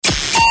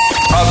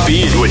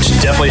feed, which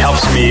definitely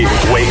helps me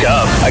wake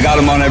up. I got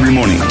them on every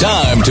morning.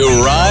 Time to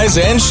rise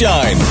and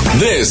shine.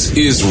 This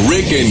is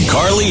Rick and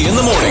Carly in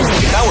the morning,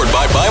 powered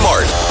by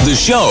Mart. The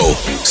show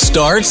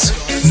starts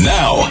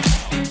now.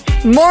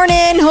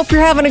 Morning. Hope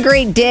you're having a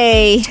great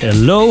day.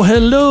 Hello.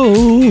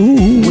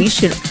 We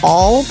should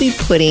all be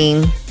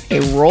putting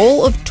a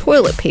roll of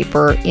toilet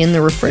paper in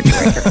the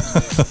refrigerator.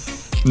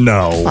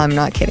 No. I'm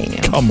not kidding you.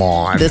 Come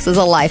on. This is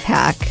a life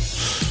hack.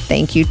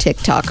 Thank you,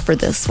 TikTok, for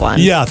this one.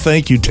 Yeah,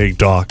 thank you,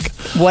 TikTok.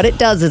 What it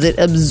does is it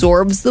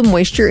absorbs the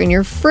moisture in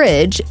your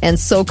fridge and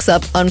soaks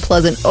up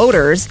unpleasant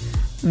odors,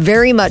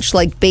 very much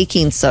like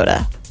baking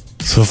soda.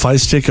 So if I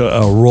stick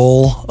a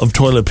roll of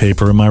toilet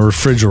paper in my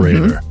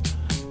refrigerator,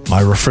 my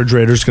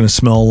refrigerator's going to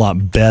smell a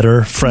lot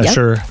better,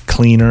 fresher,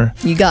 cleaner.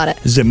 You got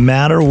it. Does it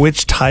matter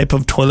which type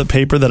of toilet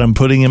paper that I'm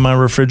putting in my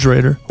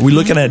refrigerator? Are we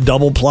looking at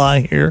double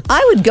ply here?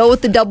 I would go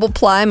with the double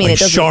ply. I mean, Like it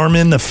doesn't.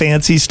 Charmin, the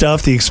fancy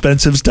stuff, the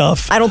expensive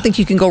stuff? I don't think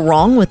you can go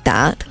wrong with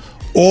that.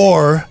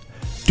 Or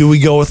do we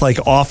go with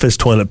like office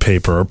toilet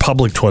paper or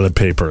public toilet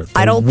paper?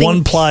 I don't think-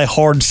 one-ply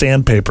hard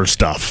sandpaper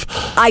stuff.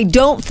 I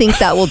don't think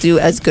that will do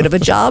as good of a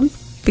job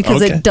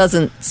because Okay. it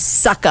doesn't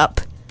suck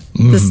up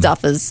the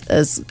stuff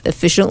as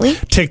efficiently.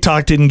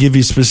 TikTok didn't give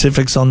you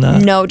specifics on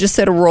that? No, it just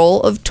said a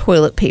roll of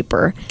toilet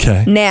paper.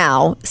 Okay.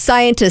 Now,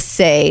 scientists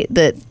say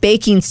that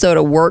baking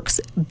soda works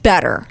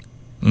better.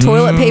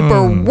 Toilet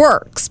paper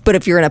works, but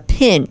if you're in a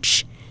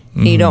pinch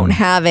and you don't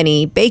have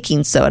any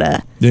baking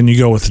soda, Then you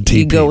go with the TP.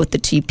 you go with the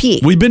TP.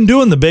 We've been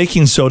doing the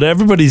baking soda.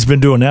 Everybody's been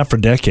doing that for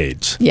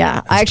decades.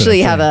 Yeah, I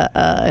actually have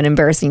an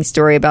embarrassing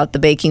story about the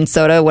baking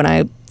soda. When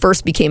I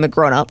first became a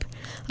grown-up,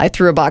 I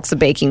threw a box of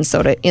baking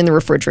soda in the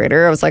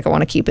refrigerator. I was like, I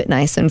want to keep it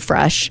nice and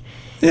fresh.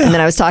 Yeah. And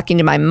then I was talking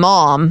to my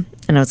mom,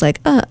 and I was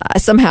like,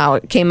 somehow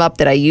it came up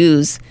that I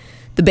use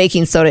the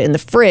baking soda in the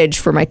fridge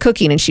for my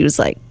cooking, and she was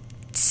like,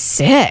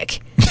 sick.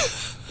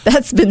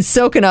 That's been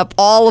soaking up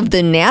all of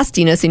the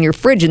nastiness in your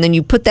fridge, and then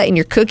you put that in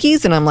your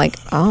cookies, and I'm like,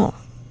 oh,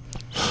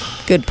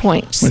 good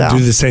point. We'll do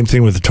the same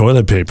thing with the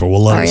toilet paper.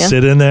 We'll let Are it ya?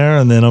 sit in there,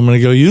 and then I'm going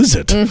to go use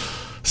it.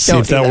 See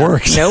Don't if do that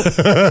works. Nope.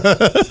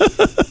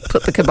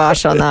 Put the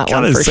kibosh on that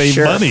one Gotta for save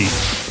sure. money.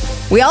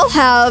 We all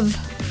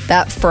have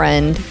that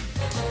friend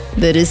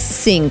that is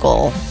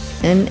single.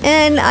 And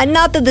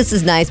not that this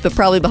is nice, but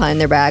probably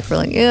behind their back, we're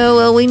like, yeah,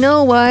 well, we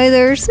know why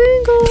they're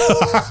single.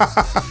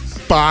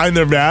 Behind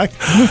their back.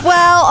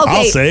 Well, okay.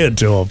 I'll say it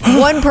to them.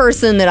 One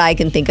person that I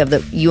can think of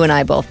that you and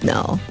I both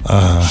know.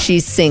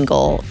 She's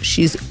single.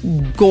 She's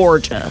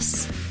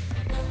gorgeous.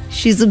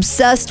 She's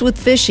obsessed with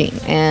fishing.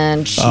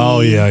 And she's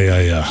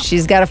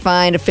got to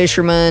find a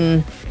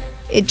fisherman.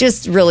 It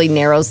just really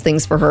narrows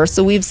things for her.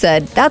 So we've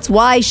said that's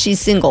why she's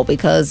single,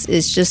 because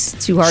it's just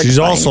too hard She's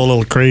to find. also a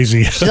little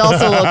crazy. She's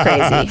also a little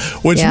crazy.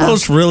 Which Yeah.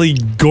 most really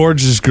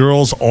gorgeous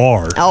girls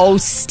are. Oh,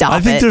 stop it. I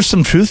think there's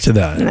some truth to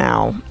that.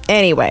 No.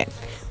 Anyway,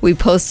 we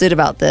posted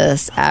about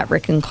this at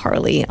Rick and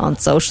Carly on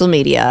social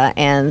media,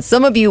 and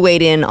some of you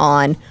weighed in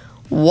on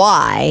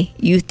why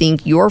you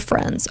think your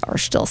friends are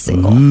still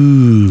single.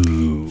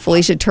 Ooh.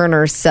 Felicia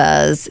Turner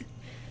says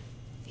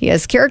he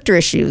has character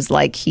issues,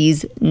 like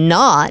he's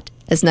not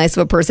as nice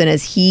of a person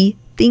as he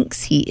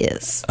thinks he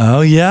is. Oh,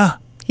 yeah.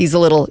 He's a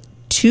little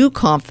too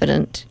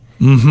confident.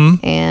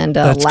 And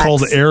That's lacks-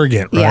 called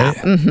arrogant, right?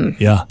 Yeah.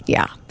 Yeah.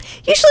 Yeah.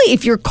 Usually,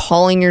 if you're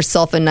calling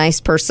yourself a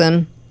nice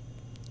person,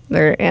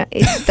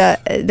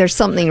 there's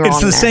something wrong. It's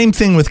the there. same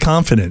thing with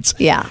confidence.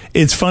 Yeah.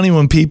 It's funny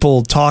when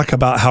people talk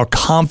about how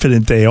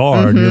confident they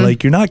are, and you're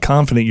like, you're not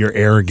confident, you're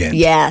arrogant.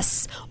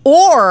 Yes.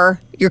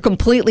 Or you're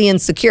completely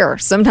insecure.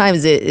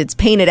 Sometimes it's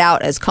painted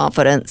out as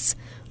confidence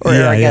or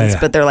arrogance,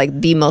 but they're like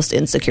the most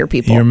insecure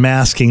people. You're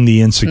masking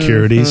the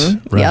insecurities.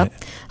 Right. Yep.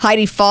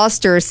 Heidi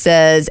Foster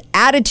says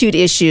attitude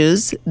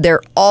issues,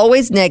 they're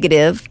always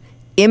negative,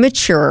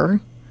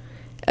 immature,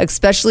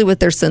 especially with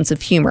their sense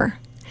of humor.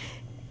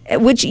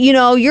 Which,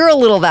 you're a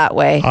little that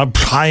way.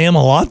 I am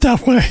a lot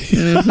that way.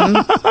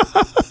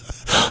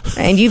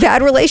 And you've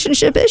had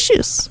relationship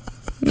issues.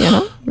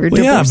 You're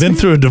I've been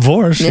through a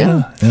divorce.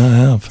 Yeah. Yeah, I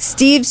have.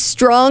 Steve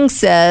Strong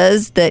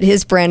says that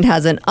his friend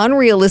has an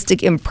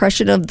unrealistic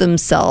impression of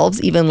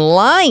themselves, even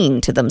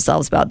lying to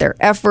themselves about their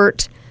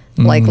effort,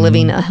 like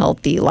living a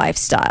healthy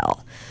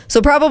lifestyle.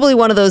 So probably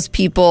one of those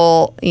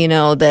people,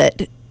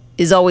 that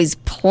is always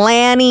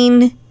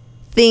planning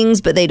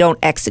things, but they don't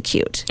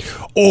execute.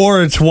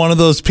 Or it's one of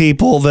those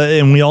people that,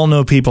 and we all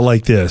know people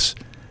like this,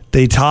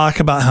 they talk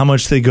about how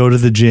much they go to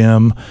the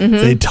gym.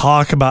 They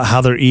talk about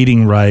how they're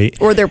eating right.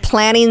 Or they're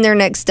planning their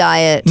next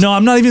diet. No,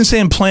 I'm not even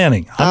saying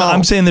planning.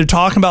 I'm saying they're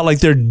talking about like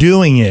they're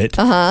doing it.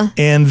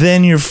 And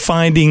then you're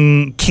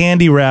finding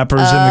candy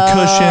wrappers in the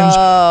cushions.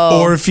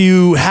 Or if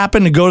you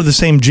happen to go to the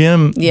same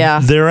gym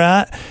they're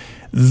at,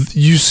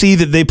 you see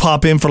that they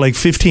pop in for like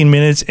 15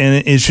 minutes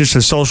and it's just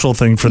a social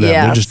thing for them.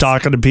 Yes. They're just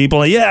talking to people.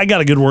 Like, yeah, I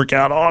got a good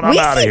workout on. I'm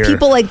out of here. We see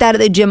people like that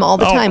at the gym all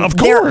the time. Of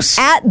course.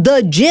 They're at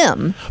the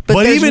gym,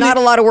 but there's even not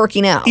a lot of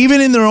working out.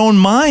 Even in their own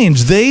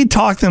minds, they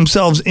talk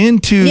themselves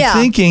into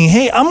thinking,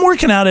 hey, I'm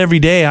working out every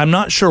day. I'm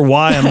not sure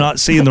why I'm not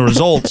seeing the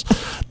results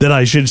that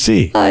I should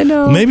see. I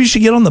know. Maybe you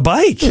should get on the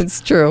bike.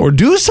 It's true. Or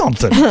do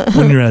something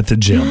when you're at the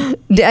gym.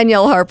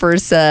 Danielle Harper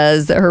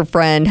says that her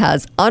friend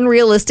has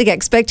unrealistic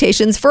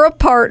expectations for a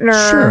partner.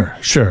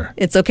 Sure.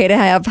 It's okay to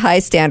have high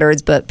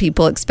standards, but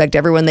people expect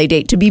everyone they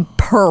date to be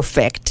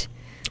perfect.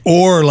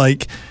 Or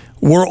like,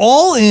 we're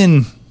all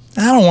in,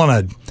 I don't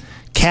want to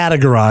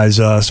categorize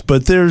us,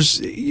 but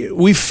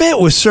we fit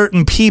with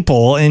certain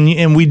people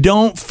and we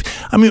don't.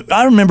 I mean,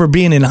 I remember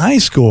being in high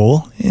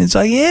school and it's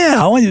like,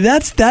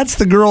 that's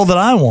the girl that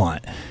I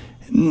want.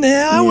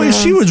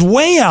 She was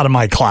way out of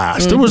my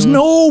class. There was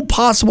no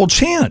possible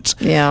chance.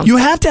 Yeah. You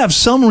have to have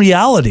some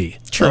reality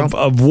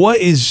of what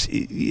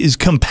is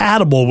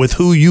compatible with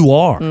who you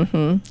are.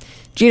 Mm-hmm.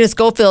 Gina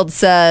Schofield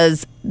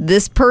says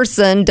this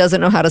person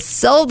doesn't know how to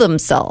sell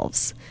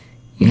themselves.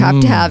 You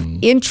have to have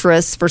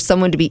interests for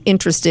someone to be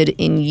interested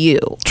in you.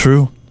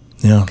 True.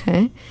 Yeah.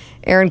 Okay.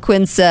 Erin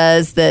Quinn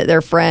says that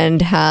their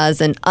friend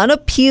has an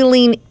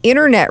unappealing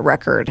internet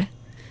record.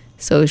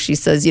 So she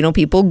says,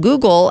 people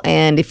Google,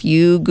 and if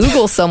you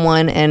Google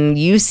someone and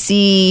you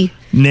see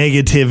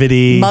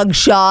negativity,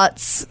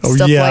 mugshots,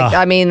 stuff like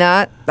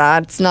that,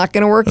 that's not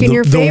going to work in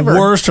your favor. The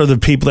worst are the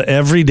people that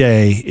every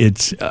day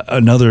it's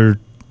another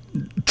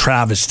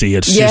travesty.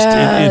 It's just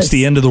it's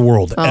the end of the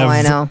world.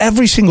 I know.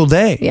 Every single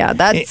day. Yeah,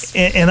 that's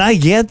and I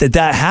get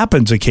that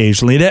happens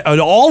occasionally.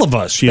 All of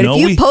us, but if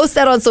you post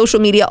that on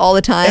social media all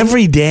the time,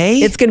 every day,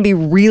 it's going to be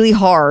really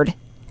hard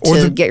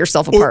to get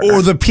yourself a partner.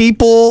 Or the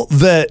people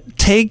that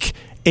take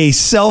a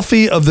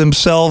selfie of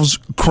themselves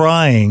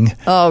crying.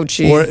 Oh,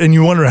 gee. And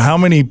you wonder how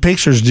many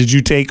pictures did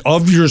you take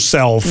of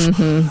yourself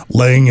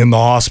laying in the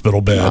hospital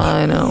bed.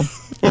 I know.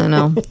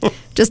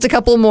 Just a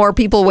couple more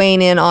people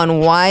weighing in on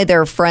why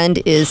their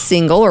friend is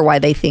single or why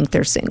they think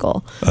they're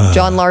single.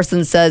 John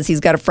Larson says he's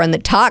got a friend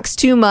that talks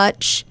too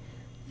much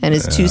and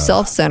is too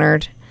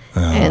self-centered.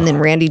 And then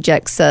Randy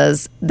Jeck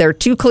says they're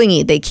too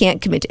clingy. They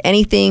can't commit to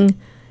anything.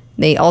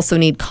 They also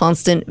need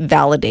constant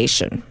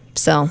validation.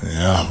 So,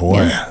 yeah, boy,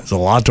 there's a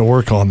lot to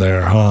work on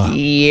there, huh?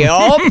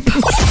 Yup.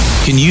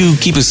 Can you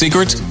keep a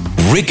secret?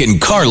 Rick and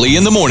Carly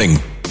in the morning.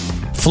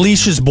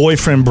 Felicia's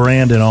boyfriend,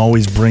 Brandon,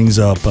 always brings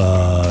up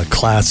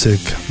classic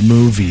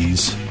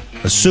movies,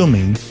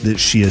 assuming that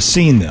she has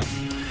seen them.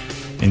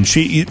 And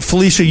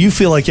Felicia, you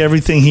feel like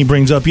everything he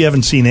brings up, you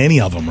haven't seen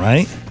any of them,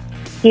 right?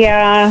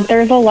 Yeah,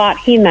 there's a lot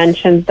he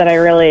mentions that I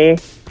really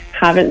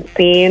haven't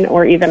seen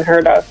or even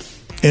heard of.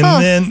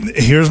 And then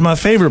here's my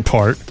favorite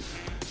part.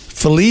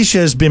 Felicia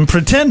has been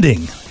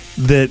pretending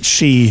that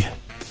she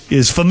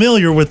is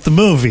familiar with the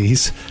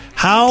movies.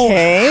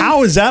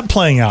 How is that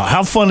playing out?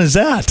 How fun is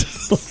that?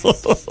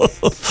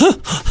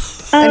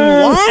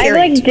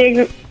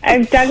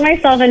 I've dug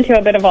myself into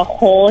a bit of a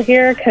hole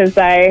here because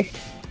I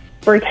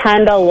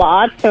pretend a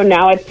lot. So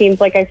now it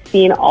seems like I've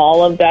seen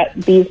all of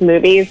these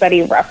movies that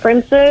he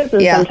references,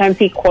 and sometimes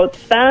he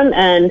quotes them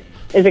and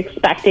is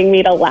expecting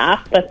me to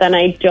laugh, but then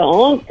I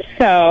don't.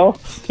 So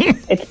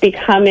it's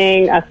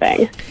becoming a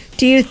thing.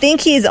 Do you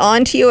think he's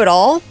on to you at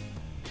all?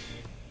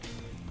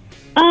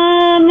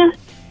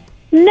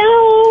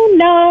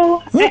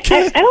 No.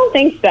 Okay. I don't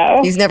think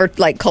so. He's never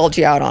called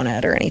you out on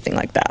it or anything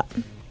like that.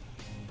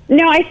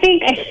 No, I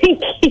think he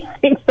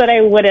thinks that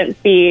I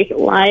wouldn't be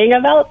lying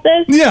about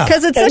this. Yeah,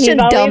 because it's such a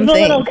dumb thing. He's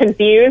always a little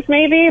confused,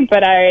 maybe,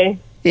 but I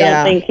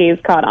don't think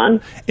he's caught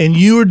on. And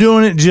you were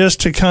doing it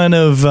just to kind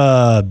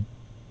of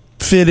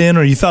fit in,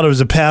 or you thought it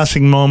was a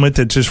passing moment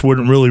that just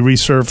wouldn't really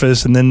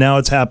resurface, and then now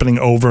it's happening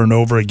over and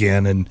over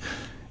again, and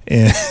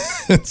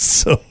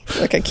so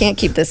I can't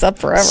keep this up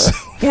forever. So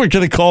we're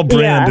gonna call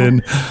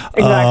Brandon. Yeah,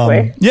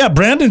 exactly.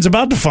 Brandon's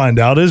about to find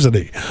out, isn't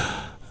he?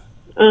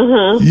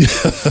 Yeah.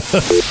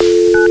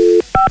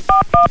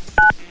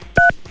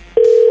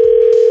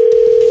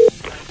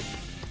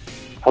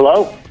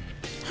 Hello.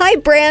 Hi,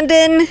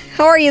 Brandon.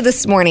 How are you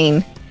this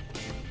morning?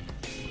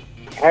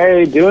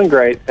 Hey, doing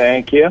great,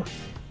 thank you.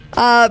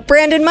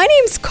 Brandon, my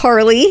name's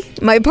Carly.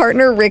 My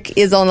partner, Rick,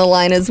 is on the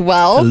line as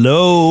well.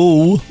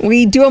 Hello.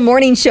 We do a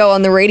morning show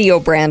on the radio,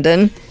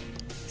 Brandon.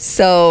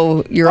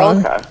 So you're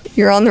on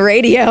the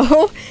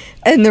radio.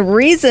 And the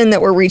reason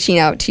that we're reaching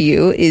out to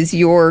you is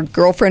your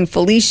girlfriend,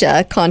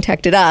 Felicia,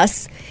 contacted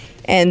us.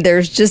 And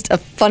there's just a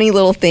funny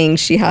little thing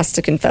she has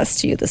to confess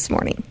to you this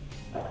morning.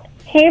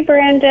 Hey,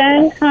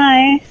 Brandon.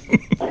 Hi.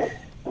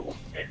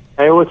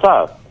 Hey, what's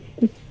up?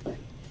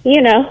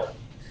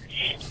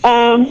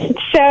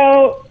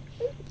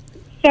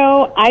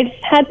 So I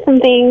just had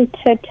something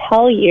to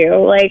tell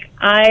you.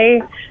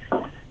 I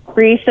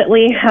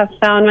recently have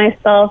found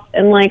myself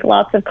in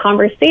lots of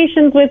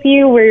conversations with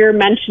you where you're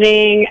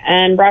mentioning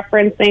and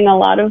referencing a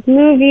lot of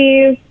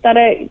movies that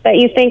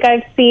you think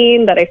I've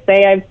seen, that I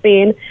say I've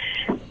seen.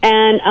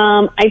 And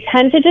I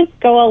tend to just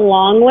go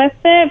along with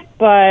it,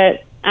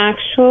 but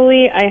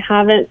actually I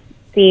haven't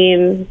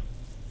seen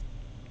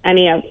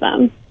any of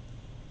them.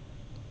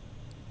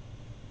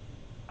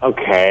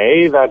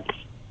 Okay, that's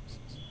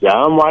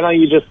dumb. Why don't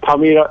you just tell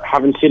me you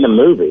haven't seen the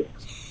movie?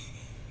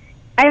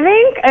 I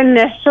think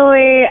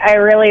initially I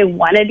really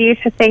wanted you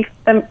to think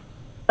that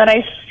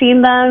I've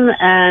seen them,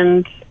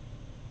 and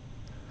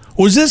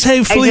was this,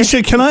 hey,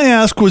 Felicia, can I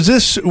ask,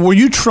 were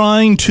you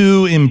trying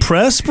to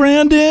impress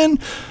Brandon?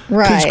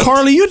 Right. Because,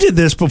 Carly, you did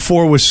this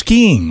before with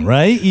skiing,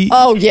 right?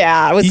 Oh,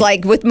 yeah. It was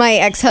like with my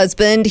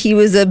ex-husband. He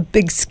was a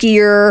big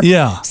skier.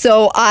 Yeah.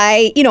 So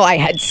I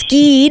had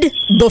skied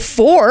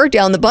before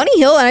down the bunny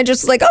hill, and I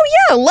just was like, oh,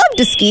 yeah, I love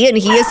to ski. And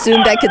he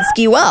assumed I could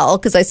ski well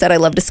because I said I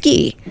love to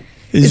ski.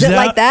 Is it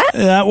like that?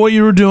 Is that what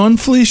you were doing,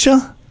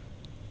 Felicia?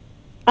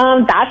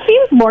 That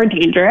seems more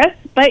dangerous.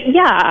 But,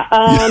 yeah.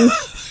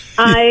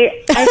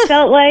 I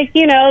felt like,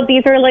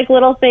 these are like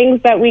little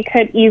things that we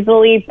could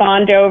easily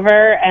bond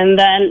over, and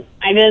then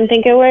I didn't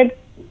think it would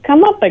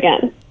come up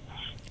again.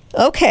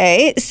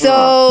 Okay,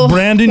 so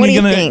Brandon, what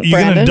you think,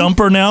 gonna dump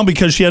her now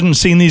because she hasn't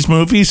seen these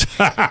movies?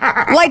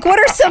 Like, what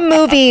are some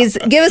movies?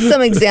 Give us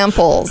some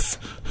examples.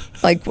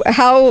 Like,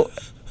 how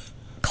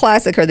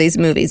classic are these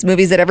movies?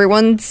 Movies that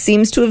everyone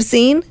seems to have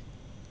seen?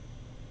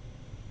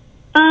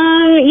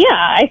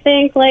 Yeah, I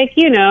think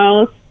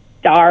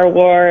Star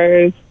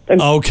Wars, The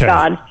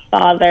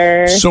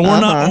Godfather. So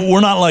we're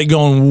not like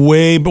going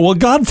way, but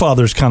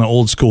Godfather's kind of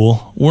old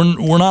school.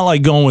 We're not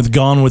like going with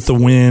Gone with the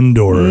Wind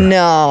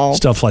or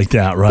stuff like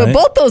that, right? But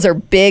both those are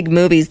big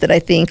movies that I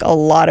think a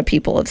lot of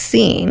people have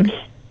seen.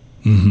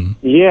 Mm-hmm.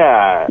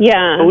 Yeah.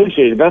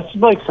 Felicia, that's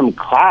like some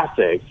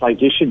classics.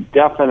 Like, you should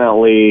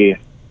definitely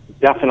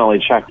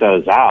check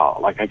those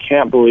out. Like, I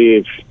can't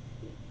believe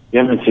you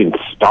haven't seen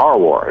Star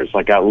Wars.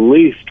 Like, at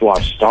least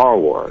watch Star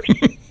Wars.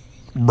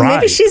 Right.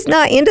 Maybe she's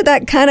not into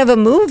that kind of a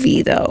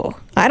movie, though.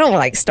 I don't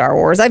like Star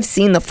Wars. I've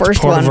seen the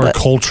first one. Part of our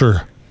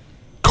culture,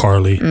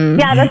 Carly. Mm-hmm.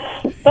 Yeah,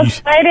 that's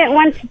why I didn't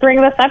want to bring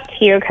this up to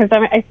you, because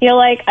I feel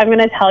like I'm going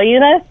to tell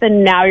you this,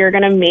 and now you're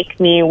going to make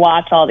me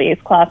watch all these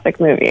classic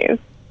movies.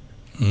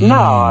 No,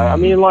 I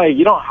mean,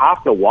 you don't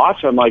have to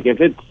watch them. Like, if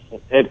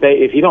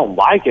you don't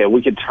like it,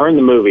 we could turn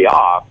the movie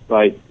off.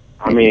 Like,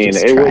 I mean,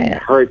 it wouldn't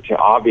hurt to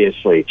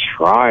obviously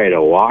try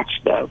to watch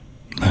them.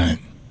 Right.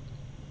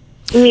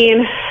 I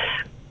mean,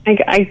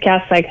 I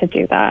guess I could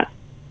do that.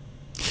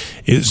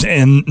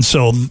 And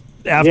so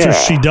after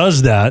she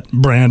does that,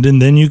 Brandon,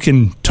 then you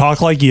can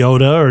talk like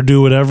Yoda or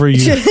do whatever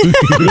you...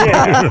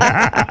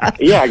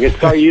 Yeah, I can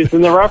start using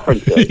the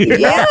references.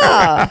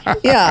 Yeah.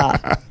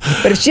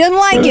 But if she doesn't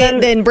like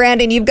it, then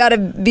Brandon, you've got to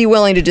be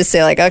willing to just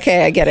say, like,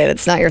 okay, I get it.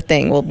 It's not your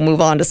thing. We'll move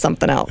on to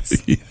something else.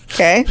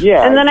 Okay?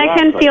 Yeah. And then I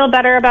can feel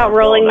better about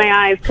rolling my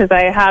eyes because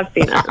I have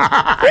seen it.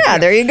 Yeah,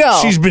 there you go.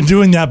 She's been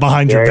doing that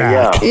behind your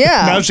back. Go.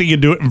 Yeah. Now she can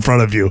do it in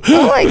front of you.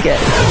 I like it.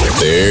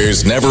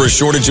 There's never a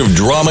shortage of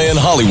drama in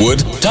Hollywood.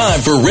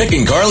 Time for Rick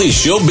and Carly's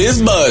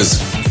Showbiz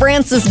Buzz.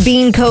 Frances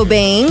Bean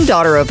Cobain,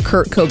 daughter of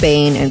Kurt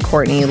Cobain and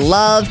Courtney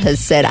Love, has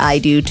said I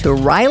do to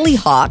Riley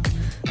Hawk,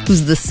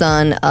 who's the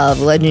son of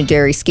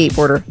legendary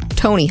skateboarder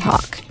Tony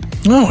Hawk.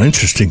 Oh,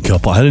 interesting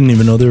couple. I didn't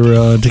even know they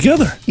were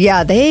together.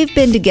 Yeah, they've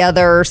been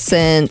together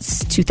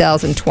since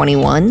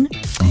 2021.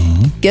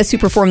 Mm-hmm. Guess who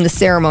performed the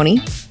ceremony?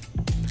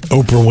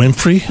 Oprah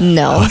Winfrey?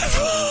 No.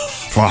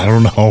 I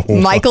don't know.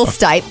 Michael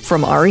Stipe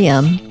from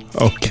R.E.M.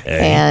 Okay.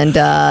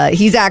 And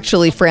he's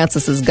actually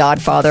Frances's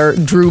godfather.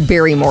 Drew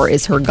Barrymore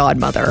is her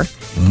godmother.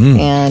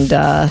 And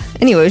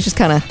anyway, it was just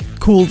kind of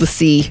cool to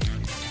see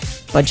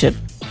a bunch of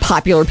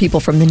popular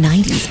people from the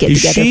 90s get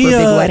together for a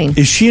big wedding.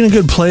 Is she in a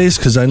good place?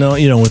 Because I know,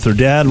 with her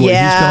dad, what he's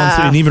gone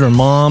through, and even her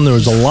mom, there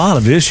was a lot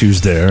of issues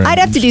there. I'd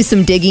have to do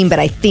some digging, but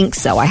I think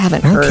so. I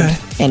haven't heard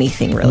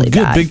anything really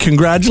bad. Big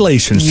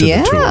congratulations to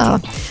the two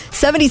of them.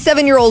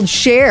 77-year-old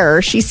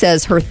Cher, she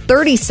says her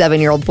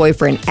 37-year-old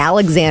boyfriend,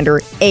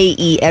 Alexander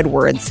A.E.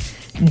 Edwards,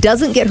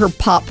 doesn't get her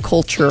pop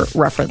culture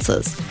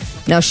references.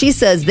 Now, she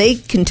says they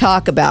can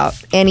talk about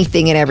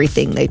anything and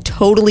everything. They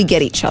totally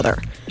get each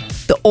other.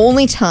 The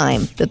only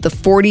time that the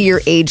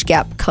 40-year age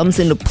gap comes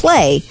into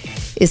play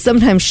is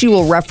sometimes she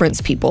will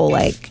reference people.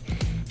 Like,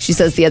 she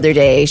says the other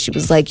day, she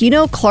was like,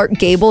 Clark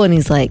Gable? And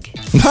he's like,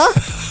 huh?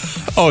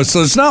 Oh,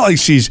 so it's not like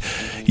she's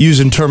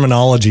using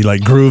terminology like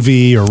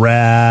groovy or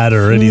rad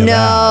or any of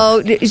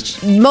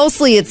that. No,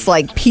 mostly it's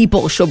like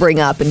people she'll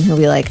bring up, and he'll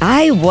be like,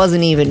 I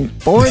wasn't even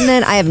born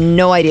then. I have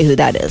no idea who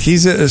that is.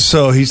 He's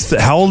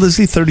how old is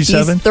he?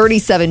 37? He's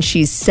 37.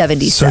 She's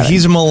 77. So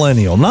he's a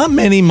millennial. Not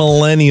many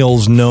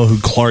millennials know who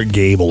Clark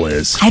Gable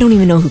is. I don't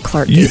even know who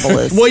Clark Gable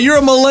is. Well, you're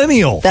a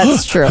millennial.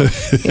 That's true.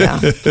 Yeah.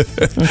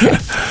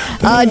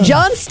 Okay.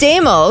 John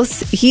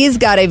Stamos, he's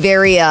got a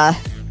very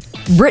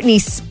Britney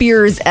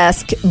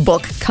Spears-esque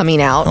book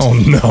coming out. Oh,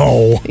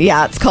 no.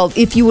 Yeah, it's called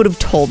If You Would Have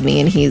Told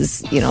Me, and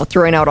he's,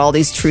 throwing out all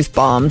these truth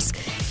bombs.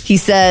 He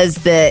says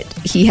that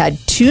he had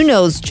 2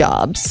 nose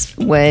jobs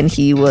when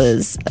he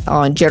was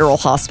on General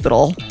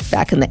Hospital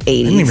back in the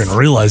 80s. I didn't even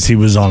realize he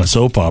was on a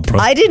soap opera.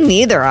 I didn't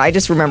either. I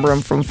just remember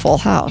him from Full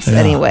House. Yeah.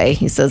 Anyway,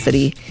 he says that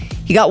he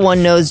he got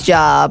one nose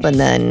job, and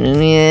then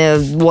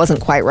it wasn't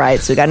quite right,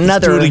 so he got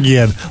another. Let's do it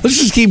again. Let's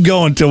just keep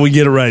going until we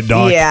get it right,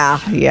 Doc. Yeah.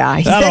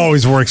 That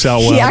always works out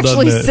well, He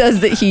actually doesn't it?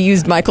 says that he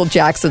used Michael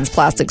Jackson's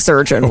plastic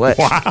surgeon. Which,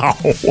 wow.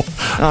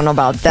 I don't know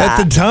about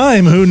that. At the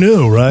time, who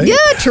knew, right? Yeah,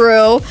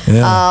 true.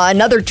 Yeah.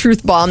 Another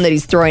truth bomb that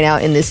he's throwing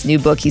out in this new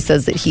book, he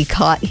says that he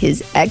caught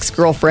his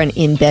ex-girlfriend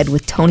in bed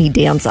with Tony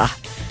Danza.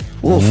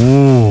 Oof.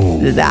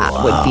 Ooh, that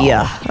would be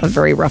a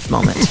very rough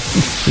moment.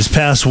 This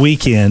past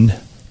weekend,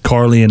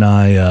 Carly and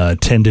I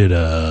attended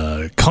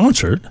a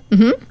concert.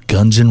 Mm-hmm.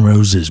 Guns N'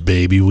 Roses,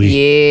 baby.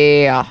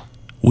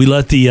 We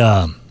let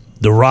the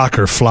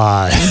rocker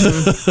fly.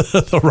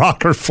 Mm-hmm. The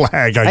rocker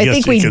flag, I guess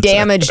think we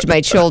damaged my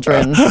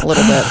children a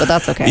little bit, but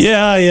that's okay.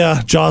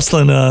 Yeah.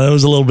 Jocelyn, that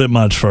was a little bit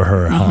much for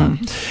her.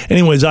 Mm-hmm. Huh?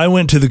 Anyways, I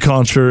went to the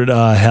concert,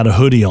 had a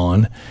hoodie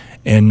on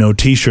and no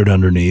T-shirt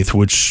underneath,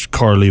 which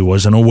Carly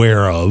wasn't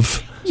aware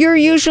of. You're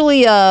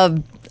usually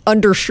a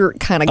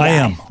undershirt kind of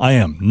guy. I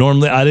am.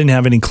 Normally, I didn't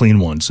have any clean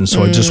ones, and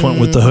so I just went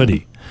with the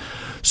hoodie.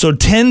 So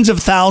tens of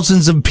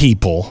thousands of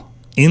people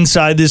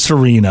inside this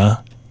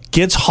arena,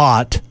 gets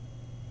hot,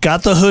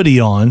 got the hoodie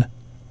on.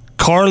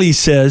 Carly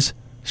says,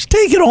 just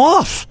take it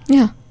off.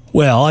 Yeah.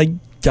 Well, I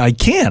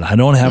can't. I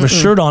don't have a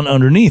shirt on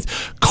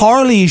underneath.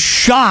 Carly's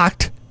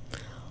shocked,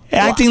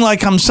 acting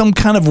like I'm some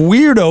kind of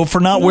weirdo for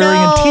not wearing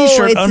a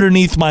T-shirt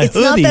underneath my hoodie.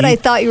 It's not that I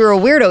thought you were a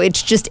weirdo.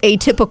 It's just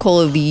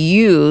atypical of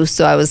you.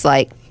 So I was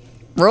like,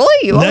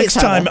 really? You Next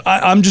time,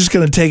 I'm just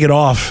going to take it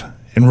off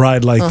and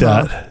ride like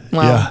that.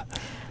 Well, yeah.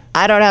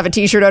 I don't have a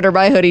T-shirt under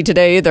my hoodie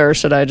today either.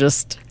 Should I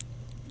just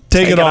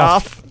take it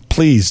off?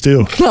 Please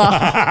do.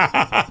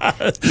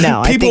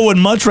 No, people would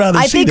much rather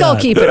see that. I think I'll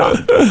keep it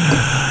on.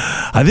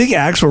 I think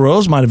Axl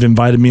Rose might have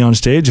invited me on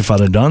stage if I'd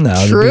have done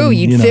that. True,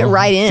 you'd fit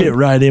right in. Fit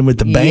right in with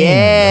the band.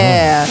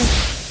 Yeah.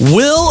 Oh.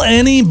 Will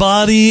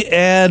anybody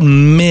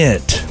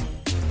admit?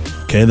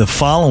 Okay, the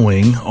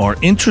following are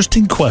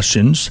interesting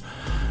questions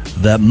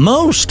that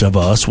most of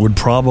us would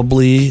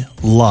probably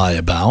lie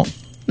about,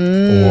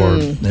 or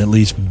at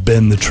least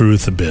bend the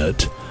truth a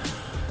bit.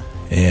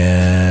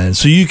 And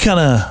so you kind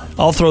of,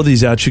 I'll throw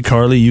these at you,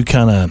 Carly. You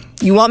kind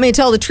of... You want me to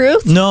tell the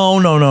truth? No,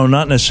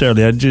 not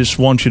necessarily. I just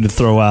want you to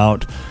throw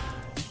out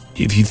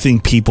if you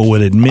think people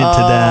would admit to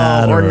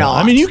that. Or not.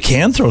 I mean, you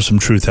can throw some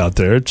truth out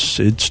there.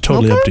 It's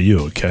totally up to you,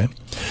 okay?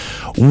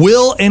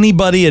 Will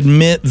anybody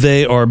admit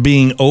they are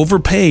being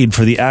overpaid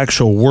for the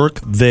actual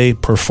work they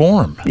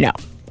perform? No.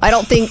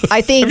 I think...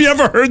 Have you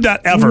ever heard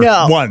that ever?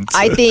 No. Once?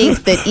 I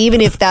think that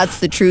even if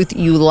that's the truth,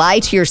 you lie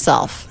to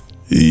yourself.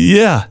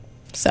 Yeah.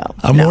 So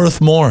I'm worth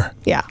more.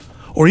 Yeah.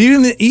 Or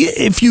even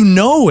if you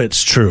know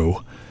it's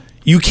true,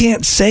 you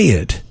can't say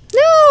it.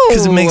 No.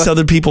 Because it makes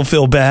other people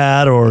feel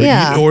bad, or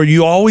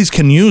you always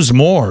can use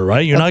more,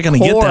 right? You're not going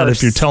to get that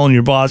if you're telling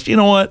your boss, you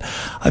know what?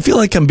 I feel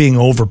like I'm being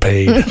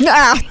overpaid.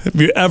 Have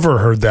you ever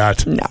heard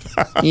that? No.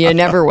 You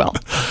never will.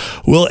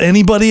 Will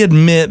anybody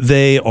admit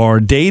they are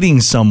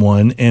dating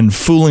someone and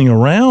fooling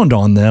around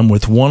on them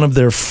with one of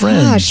their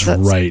friends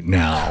right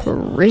now?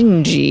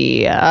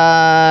 Cringy.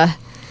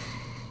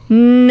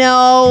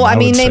 No, I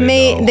mean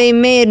they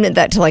may admit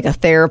that to like a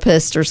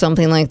therapist or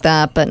something like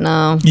that, but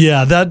no.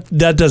 Yeah,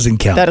 that doesn't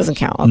count. That doesn't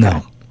count. Okay.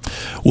 No.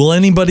 Will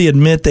anybody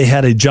admit they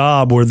had a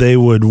job where they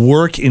would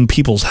work in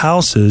people's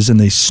houses and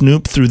they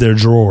snoop through their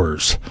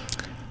drawers?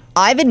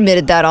 I've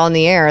admitted that on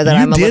the air that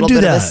I'm a little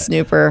bit of a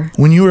snooper.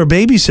 When you were a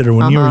babysitter,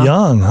 when you were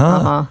young,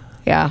 huh?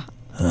 Yeah.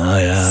 Oh,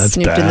 yeah, that's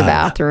snooped in the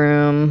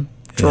bathroom,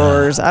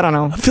 drawers. I don't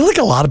know. I feel like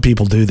a lot of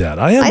people do that.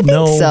 I think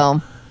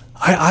so.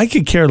 I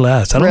could care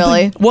less. I don't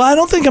really? I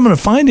don't think I'm going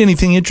to find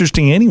anything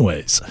interesting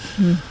anyways.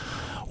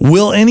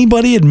 Will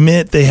anybody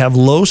admit they have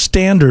low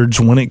standards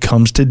when it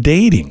comes to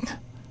dating?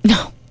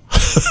 No.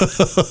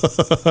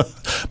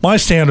 My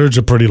standards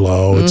are pretty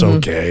low. It's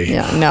okay.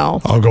 Yeah,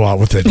 no. I'll go out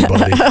with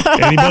anybody.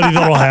 Anybody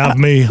that'll have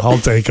me, I'll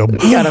take them.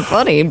 Kind of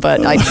funny,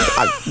 but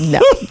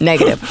no,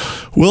 negative.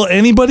 Will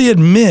anybody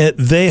admit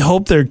they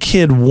hope their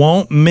kid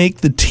won't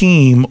make the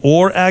team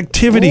or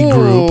activity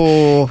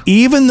group,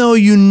 even though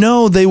you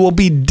know they will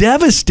be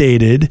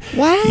devastated?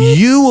 What?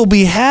 You will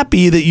be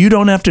happy that you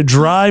don't have to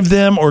drive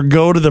them or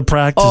go to the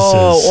practices.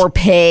 Oh, or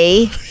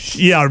pay?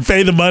 Yeah, or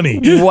pay the money.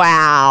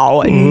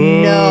 Wow.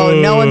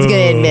 No one's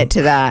going to admit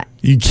to that.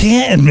 You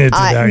can't admit to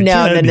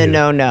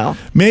that. No.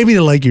 Maybe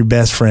to like your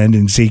best friend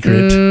in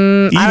secret.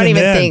 I don't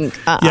even think.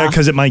 Yeah,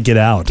 because it might get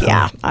out.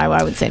 Yeah,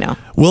 I would say no.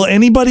 Will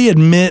anybody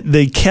admit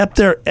they kept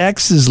their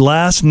ex's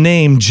last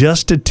name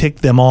just to tick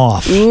them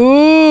off?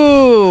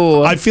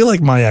 Ooh. I feel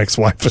like my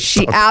ex-wife was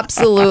She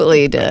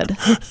absolutely did.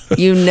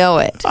 You know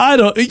it.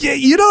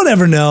 You don't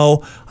ever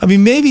know. I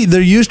mean, maybe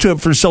they're used to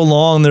it for so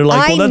long. They're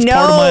like, that's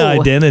part of my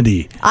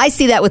identity. I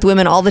see that with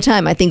women all the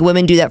time. I think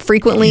women do that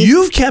frequently.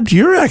 You've kept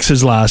your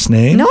ex's last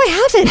name. No, I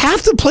haven't.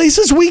 Half the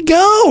places we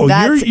go,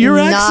 your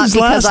ex's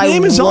last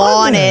name is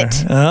on there.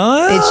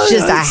 It's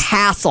just a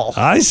hassle.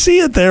 I see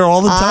it there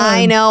all the time.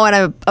 I know, and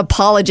I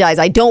apologize.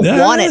 I don't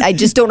want it. I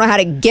just don't know how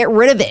to get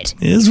rid of it.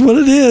 It is what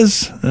it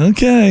is.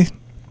 Okay.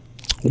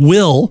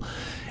 Will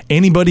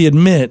anybody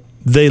admit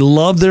they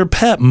love their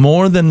pet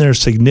more than their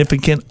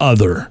significant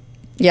other?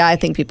 Yeah, I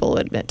think people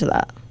would admit to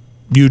that.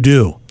 You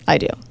do? I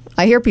do.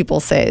 I hear people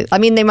say, I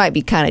mean, they might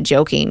be kind of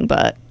joking,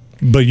 but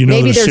you know,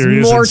 maybe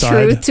there's more inside.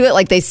 truth to it.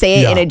 Like they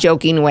say it in a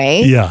joking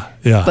way. Yeah.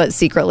 But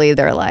secretly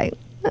they're like,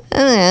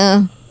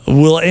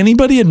 Will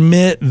anybody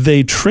admit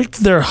they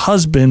tricked their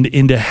husband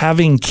into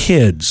having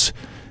kids?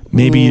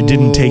 Maybe you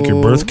didn't take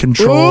your birth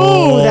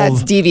control. Ooh,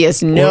 that's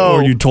devious. No.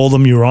 Or you told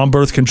them you were on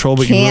birth control,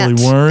 but Can't you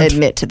really weren't.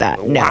 Admit to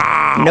that. No.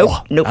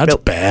 Wow. Nope. That's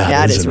bad.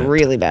 That is isn't it?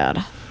 really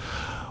bad.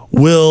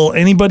 Will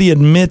anybody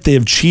admit they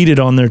have cheated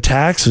on their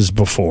taxes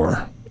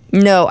before?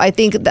 No, I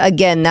think,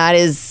 again, that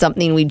is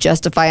something we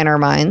justify in our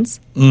minds.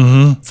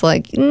 Mm-hmm. It's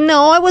like,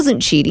 no, I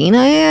wasn't cheating.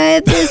 I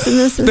had this and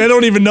this. And They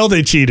don't even know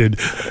they cheated.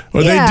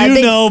 Or they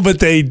do know, but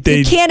they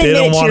can't admit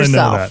don't it to want to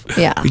know yourself. that.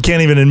 Yeah. You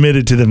can't even admit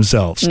it to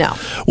themselves. No.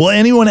 Will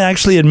anyone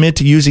actually admit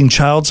to using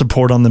child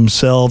support on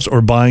themselves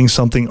or buying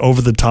something over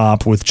the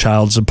top with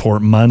child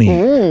support money?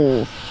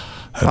 Ooh.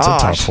 That's a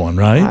tough one,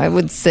 right? I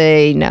would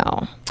say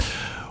no.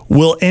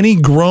 Will any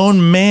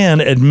grown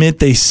man admit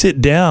they sit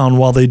down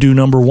while they do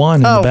number one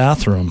in the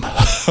bathroom?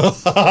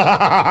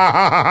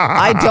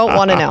 I don't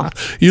want to know.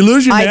 You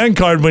lose your man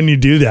card when you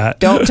do that.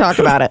 Don't talk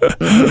about it.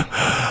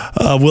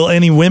 Will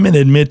any women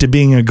admit to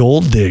being a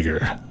gold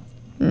digger?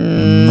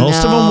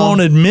 Most of them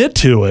won't admit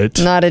to it.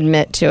 Not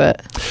admit to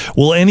it.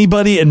 Will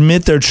anybody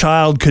admit their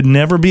child could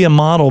never be a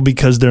model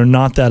because they're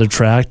not that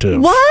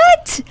attractive?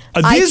 What?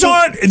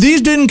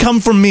 These didn't come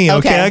from me,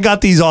 okay? I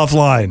got these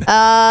offline.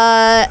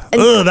 That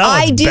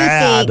was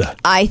bad.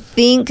 I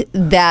think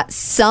that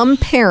some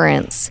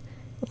parents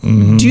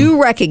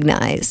do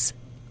recognize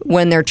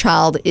when their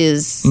child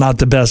is not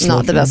the best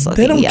looking.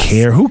 They don't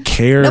care. Who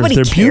cares? Nobody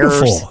They're cares.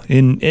 beautiful.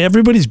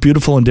 Everybody's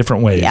beautiful in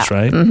different ways,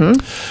 right?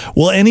 Mm-hmm.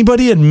 Will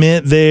anybody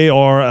admit they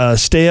are a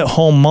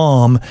stay-at-home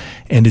mom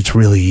and it's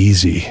really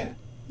easy?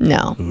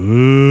 No.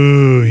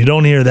 Ooh, you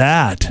don't hear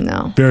that.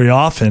 No. Very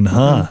often,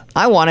 huh?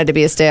 I wanted to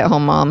be a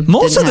stay-at-home mom.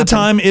 Most of the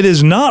time, it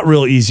is not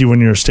real easy when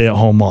you're a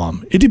stay-at-home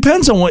mom. It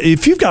depends on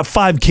if you've got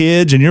 5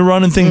 kids and you're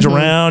running things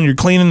around, you're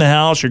cleaning the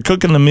house, you're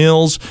cooking the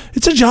meals.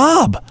 It's a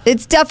job.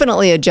 It's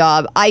definitely a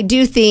job. I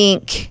do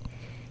think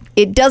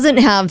it doesn't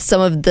have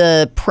some of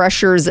the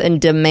pressures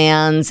and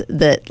demands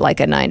that like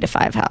a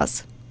 9-to-5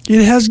 has.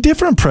 It has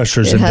different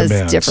pressures and demands. It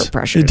has different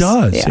pressures. It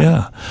does,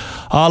 yeah.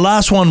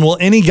 Last one. Will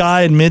any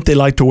guy admit they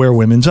like to wear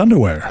women's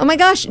underwear? Oh, my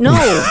gosh. No.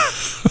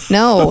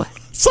 No.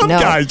 Some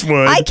guys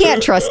would. I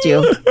can't trust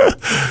you.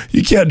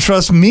 You can't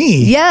trust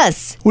me?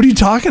 Yes. What are you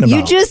talking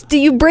about?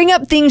 You bring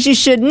up things you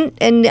shouldn't,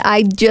 and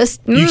I just...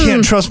 You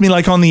can't trust me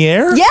like on the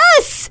air?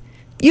 Yes.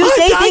 You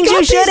say things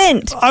you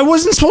shouldn't. I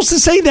wasn't supposed to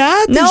say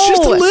that. No. It's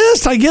just a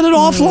list. I get it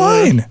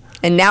offline.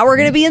 And now we're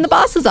going to be in the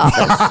boss's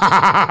office.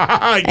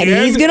 And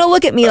he's going to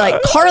look at me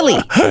like, Carly,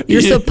 you're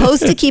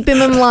supposed to keep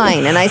him in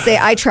line. And I say,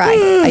 I try.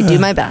 I do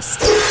my best.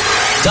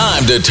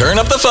 Time to turn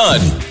up the fun.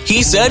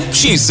 He said,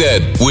 she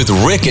said, with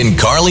Rick and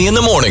Carly in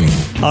the morning.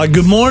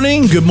 Good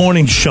morning. Good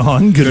morning,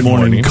 Sean. Good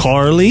morning,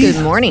 Carly.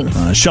 Good morning.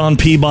 Sean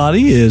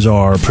Peabody is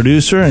our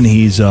producer, and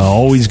he's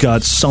always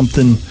got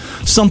something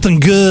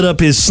good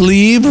up his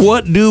sleeve.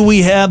 What do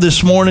we have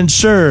this morning,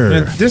 sir?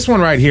 And this one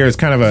right here is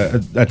kind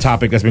of a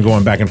topic that's been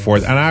going back and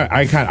forth, and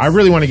I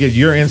really want to get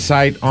your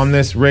insight on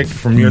this, Rick,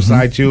 from your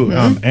side too,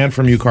 and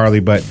from you, Carly.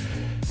 But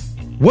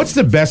what's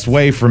the best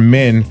way for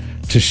men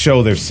to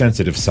show their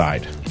sensitive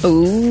side?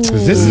 Ooh.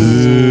 This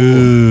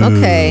is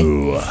okay.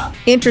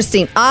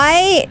 Interesting.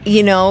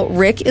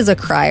 Rick is a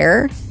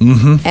crier,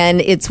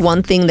 and it's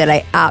one thing that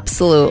I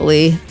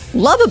absolutely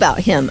love about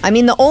him. I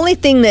mean, the only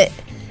thing that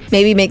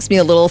maybe makes me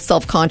a little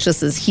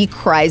self-conscious is he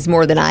cries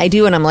more than I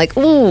do, and I'm like,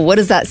 ooh, what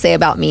does that say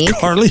about me?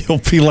 Carly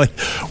will be like,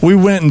 we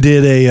went and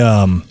did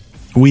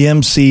we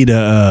emceed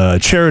a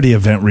charity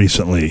event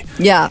recently.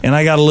 Yeah. And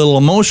I got a little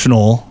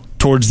emotional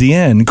towards the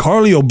end.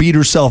 Carly will beat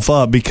herself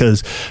up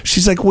because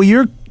she's like, well,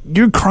 you're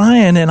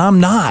crying and I'm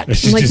not.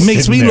 She's like, just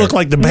makes me sitting there. look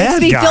like the bad guy.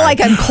 Makes me feel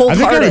like I'm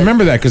cold-hearted. I think I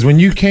remember that because when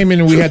you came in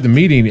and we had the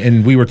meeting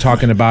and we were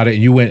talking about it,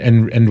 and you went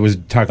and was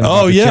talking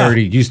about the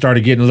charity, you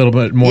started getting a little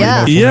bit more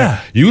emotional.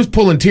 Yeah. You was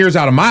pulling tears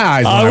out of my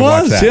eyes when I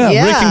watched that.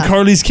 Yeah. Rick and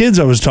Carly's kids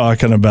I was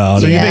talking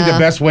about. So you think the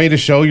best way to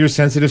show your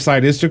sensitive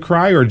side is to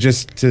cry or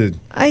just to...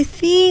 I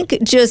think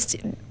just...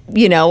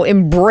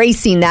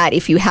 embracing that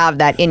if you have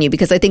that in you,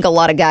 because I think a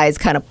lot of guys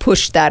kind of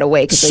push that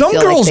away. Some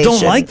girls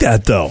don't like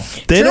that, though.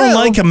 They don't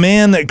like a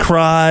man that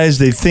cries.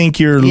 They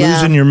think you're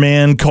losing your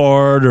man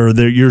card, or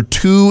that you're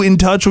too in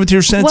touch with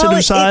your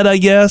sensitive side, I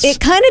guess. It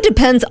kind of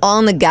depends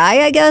on the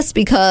guy, I guess,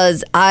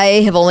 because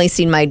I have only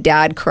seen my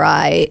dad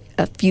cry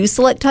a few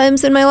select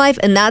times in my life,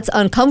 and that's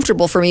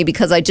uncomfortable for me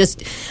because I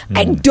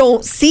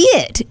don't see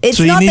it. It's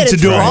so not you need that to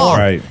it's do wrong. it more.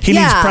 Right. He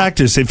needs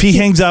practice. If he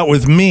hangs out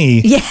with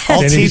me,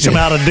 I'll teach him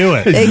how to do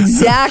it.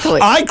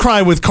 Exactly. I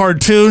cry with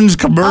cartoons,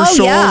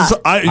 commercials. Oh, yeah.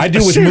 I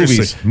do with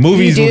movies.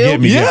 Movies will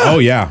get me. Yeah. Oh,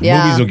 yeah.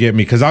 Movies will get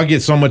me because I'll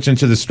get so much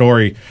into the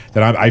story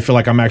that I feel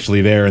like I'm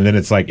actually there, and then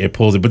it's like it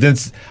pulls it. But then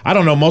I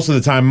don't know. Most of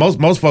the time,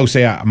 most folks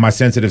say my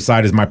sensitive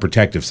side is my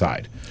protective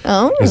side.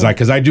 Oh. It's like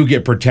because I do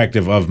get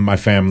protective of my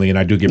family, and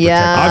I do get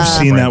protective. I've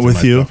seen that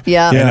with you.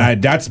 Yeah.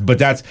 And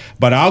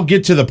but I'll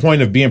get to the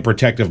point of being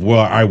protective. Well,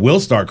 I will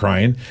start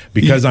crying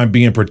because I'm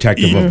being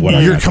protective of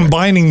what You're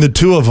combining the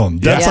two of them.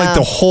 That's like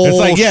the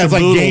whole. It's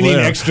like gaining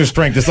extra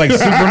strength. It's like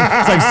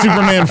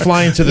Superman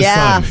flying to the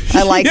sun.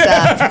 I like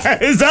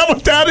that. Is that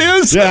what that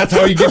is? Yeah, that's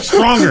how you get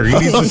stronger. You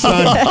need the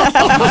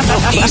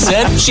sun. He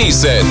said, she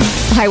said.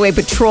 Highway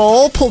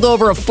Patrol pulled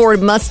over a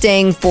Ford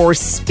Mustang for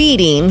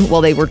speeding.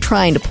 Well, they were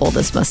trying to pull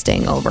this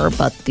Mustang over,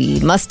 but the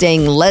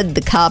Mustang led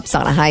the cops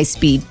on a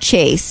high-speed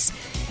chase.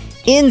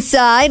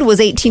 Inside was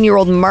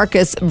 18-year-old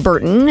Marcus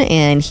Burton,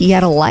 and he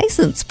had a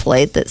license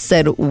plate that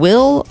said,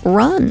 "Will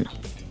run."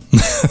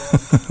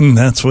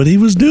 That's what he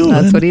was doing.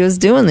 That's what he was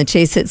doing. The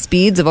chase hit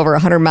speeds of over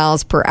 100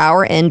 miles per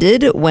hour,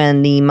 ended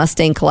when the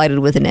Mustang collided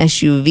with an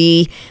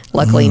SUV.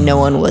 Luckily, no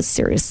one was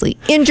seriously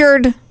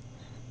injured.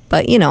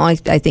 But,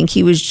 I think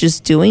he was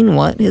just doing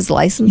what his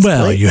license plate.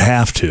 Well, you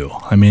have to.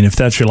 I mean, if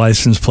that's your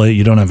license plate,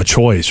 you don't have a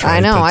choice, right? I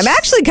know. I'm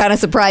actually kind of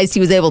surprised he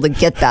was able to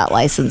get that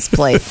license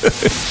plate.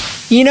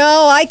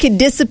 I could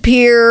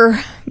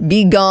disappear,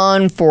 be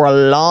gone for a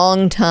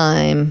long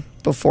time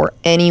before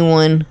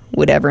anyone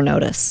would ever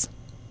notice.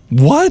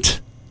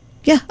 What?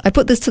 Yeah, I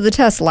put this to the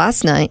test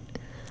last night.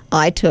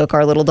 I took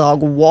our little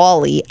dog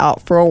Wally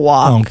out for a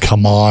walk. Oh,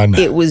 come on.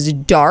 It was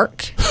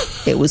dark.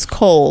 It was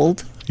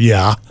cold.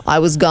 Yeah. I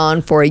was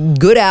gone for a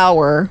good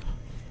hour.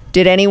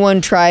 Did anyone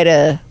try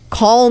to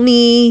call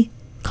me,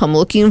 come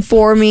looking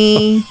for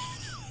me?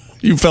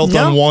 You felt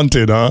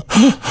unwanted, huh?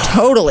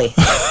 Totally.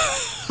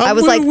 I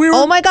was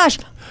oh my gosh,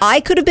 I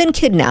could have been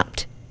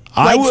kidnapped.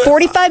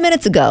 45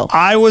 minutes ago.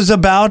 I was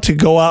about to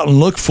go out and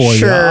look for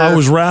you. I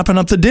was wrapping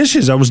up the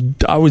dishes. I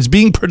was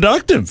being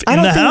productive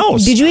in the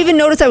house. Did you even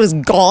notice I was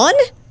gone?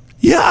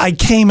 Yeah, I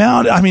came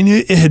out. I mean,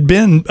 it had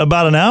been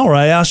about an hour.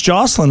 I asked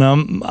Jocelyn,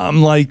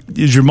 I'm like,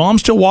 is your mom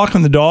still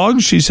walking the dog?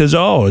 She says,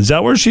 oh, is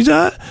that where she's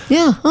at?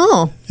 Yeah.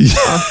 Oh.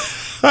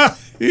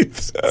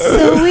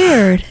 So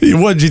weird.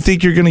 What, do you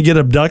think you're going to get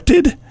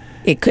abducted?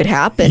 It could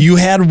happen. You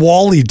had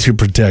Wally to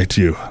protect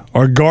you,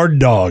 our guard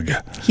dog.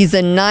 He's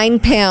a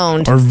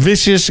 9-pound. Our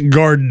vicious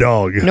guard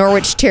dog.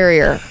 Norwich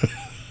Terrier.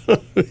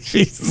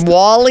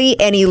 Wally,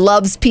 and he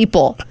loves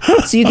people.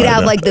 So you could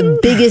have the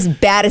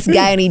biggest, baddest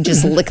guy and he'd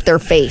just lick their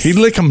face. He'd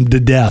lick them to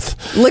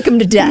death. Lick them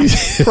to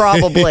death,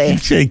 probably.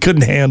 He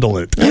couldn't handle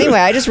it. Anyway,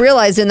 I just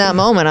realized in that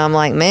moment, I'm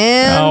like,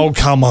 man. Oh,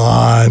 come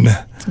on.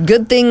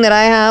 Good thing that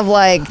I have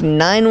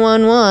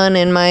 911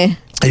 in my...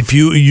 If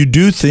you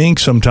do think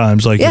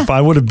sometimes, if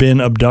I would have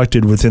been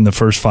abducted within the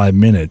first 5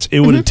 minutes,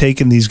 it would have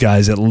taken these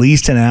guys at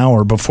least an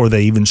hour before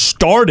they even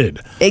started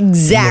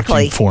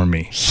looking for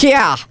me.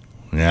 Yeah.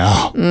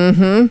 Yeah.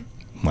 Mm-hmm.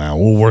 Well,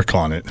 we'll work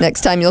on it. Next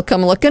time you'll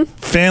come looking?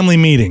 Family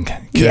meeting.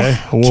 Okay.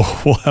 Yeah.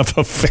 We'll have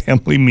a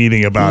family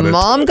meeting about it.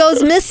 Mom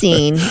goes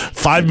missing.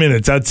 5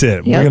 minutes. That's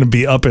it. Yep. We're going to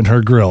be up in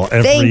her grill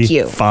every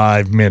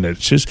 5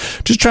 minutes.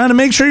 Just trying to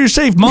make sure you're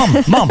safe. Mom.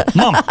 You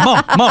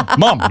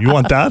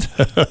want that?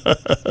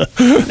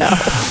 No.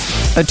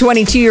 A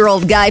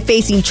 22-year-old guy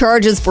facing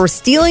charges for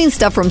stealing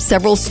stuff from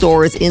several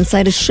stores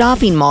inside a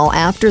shopping mall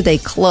after they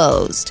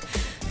closed.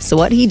 So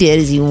what he did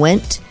is he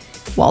went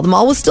while the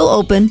mall was still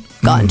open,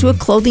 got into a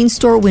clothing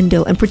store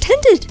window and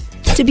pretended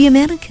to be a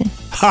mannequin.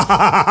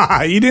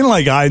 He didn't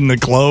hide in the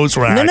clothes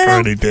rack or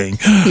anything.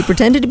 He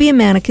pretended to be a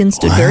mannequin,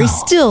 stood very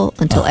still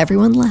until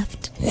everyone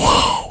left.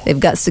 Whoa. They've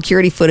got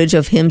security footage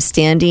of him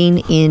standing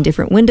in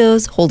different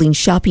windows, holding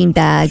shopping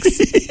bags.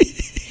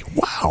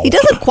 Wow. He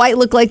doesn't quite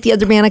look like the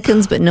other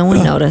mannequins, but no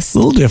one noticed. A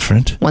little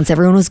different. Once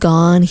everyone was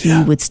gone,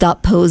 he would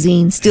stop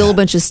posing, steal a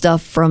bunch of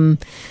stuff from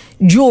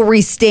jewelry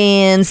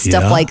stands,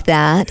 stuff like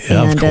that.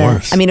 Yeah, and, of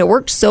course. It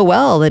worked so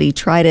well that he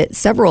tried it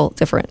several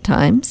different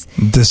times.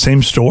 The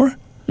same store?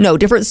 No,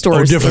 different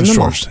stores. Oh, different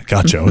stores.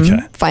 Gotcha, okay.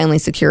 Finally,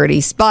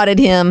 security spotted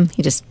him.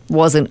 He just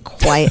wasn't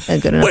quite a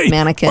good enough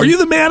mannequin. Are you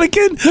the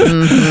mannequin?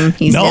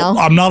 No,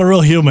 I'm not a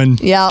real human.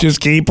 Yeah.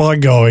 Just keep on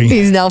going.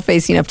 He's now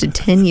facing up to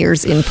 10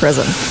 years in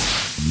prison.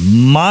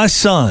 My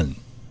son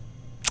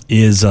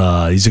is,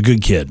 he's a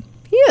good kid.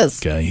 He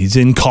is. Okay, he's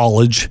in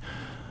college.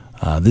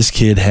 This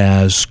kid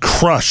has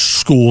crushed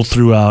school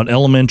throughout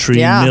elementary,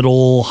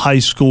 middle, high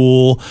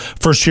school,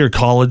 first year of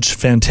college.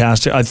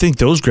 Fantastic. I think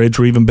those grades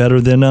were even better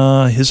than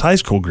his high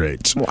school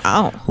grades.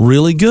 Wow.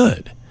 Really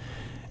good.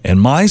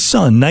 And my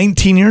son,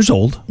 19 years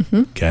old,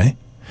 okay,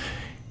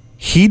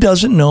 he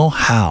doesn't know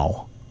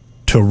how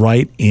to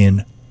write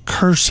in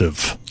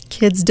cursive.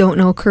 Kids don't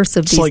know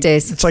cursive these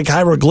days. It's like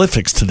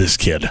hieroglyphics to this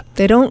kid.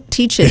 They don't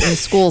teach it in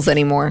schools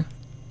anymore.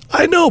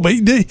 I know, but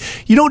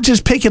you don't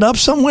just pick it up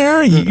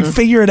somewhere. You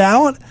figure it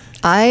out.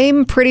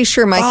 I'm pretty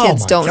sure my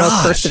kids don't know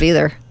cursive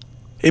either.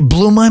 It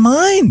blew my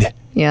mind.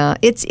 Yeah,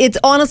 it's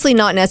honestly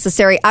not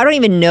necessary. I don't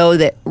even know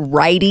that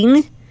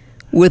writing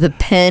with a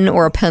pen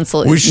or a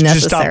pencil is necessary. We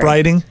should just stop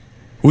writing.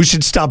 We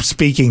should stop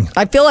speaking.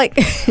 I feel like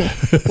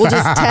we'll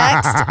just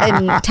text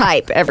and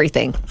type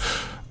everything.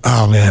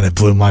 Oh, man, it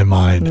blew my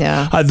mind.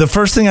 Yeah. The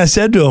first thing I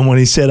said to him when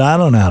he said, I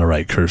don't know how to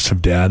write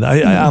cursive, Dad,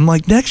 I'm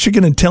like, next you're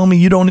going to tell me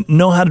you don't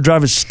know how to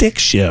drive a stick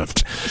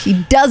shift.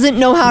 He doesn't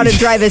know how to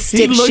drive a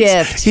stick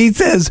shift. He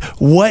says,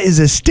 what is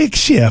a stick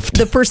shift?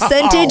 The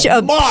percentage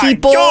of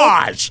people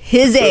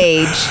his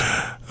age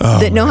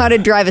that know how to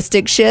drive a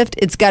stick shift,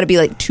 it's got to be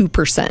like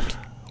 2%.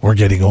 We're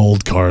getting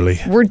old, Carly.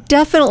 We're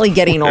definitely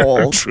getting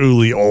old.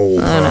 Truly old.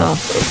 I know.